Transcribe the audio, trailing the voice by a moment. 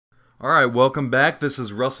Alright, welcome back. This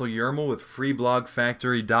is Russell Yermel with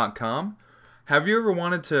freeblogfactory.com. Have you ever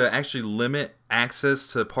wanted to actually limit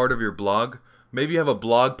access to part of your blog? Maybe you have a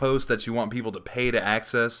blog post that you want people to pay to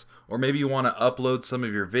access, or maybe you want to upload some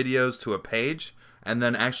of your videos to a page and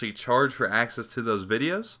then actually charge for access to those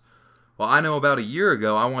videos? Well, I know about a year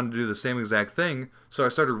ago I wanted to do the same exact thing, so I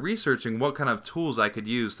started researching what kind of tools I could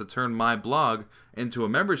use to turn my blog into a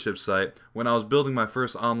membership site when I was building my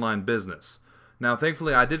first online business. Now,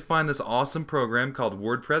 thankfully, I did find this awesome program called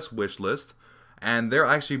Wordpress Wishlist, and they'll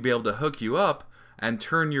actually be able to hook you up and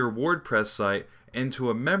turn your WordPress site into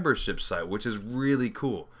a membership site, which is really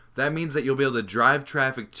cool. That means that you'll be able to drive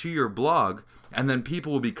traffic to your blog, and then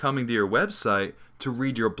people will be coming to your website to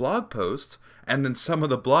read your blog posts, and then some of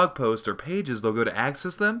the blog posts or pages, they'll go to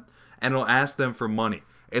access them, and it'll ask them for money.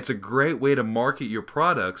 It's a great way to market your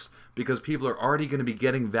products because people are already going to be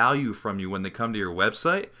getting value from you when they come to your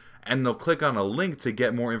website, and they'll click on a link to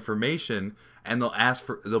get more information, and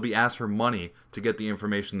they'll be asked for money to get the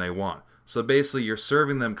information they want. So basically, you're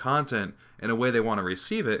serving them content in a way they want to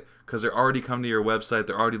receive it because they're already come to your website,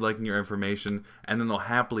 they're already liking your information, and then they'll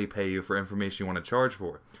happily pay you for information you want to charge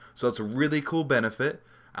for. So it's a really cool benefit.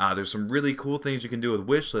 There's some really cool things you can do with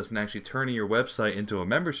Wishlist and actually turning your website into a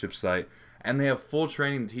membership site. And they have full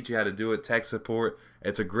training to teach you how to do it, tech support.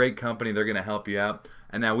 It's a great company. They're going to help you out.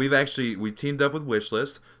 And now we've teamed up with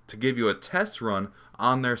Wishlist to give you a test run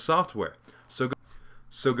on their software. So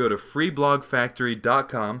go to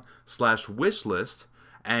freeblogfactory.com/wishlist,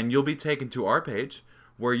 and you'll be taken to our page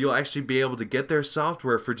where you'll actually be able to get their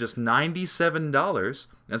software for just $97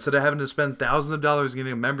 instead of having to spend thousands of dollars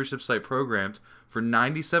getting a membership site programmed. For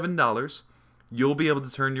 $97, you'll be able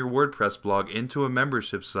to turn your WordPress blog into a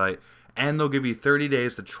membership site, and they'll give you 30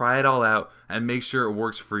 days to try it all out and make sure it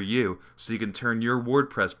works for you so you can turn your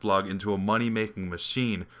WordPress blog into a money-making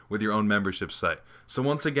machine with your own membership site. So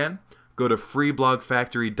once again, go to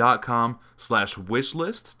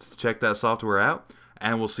freeblogfactory.com/wishlist to check that software out,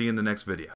 and we'll see you in the next video.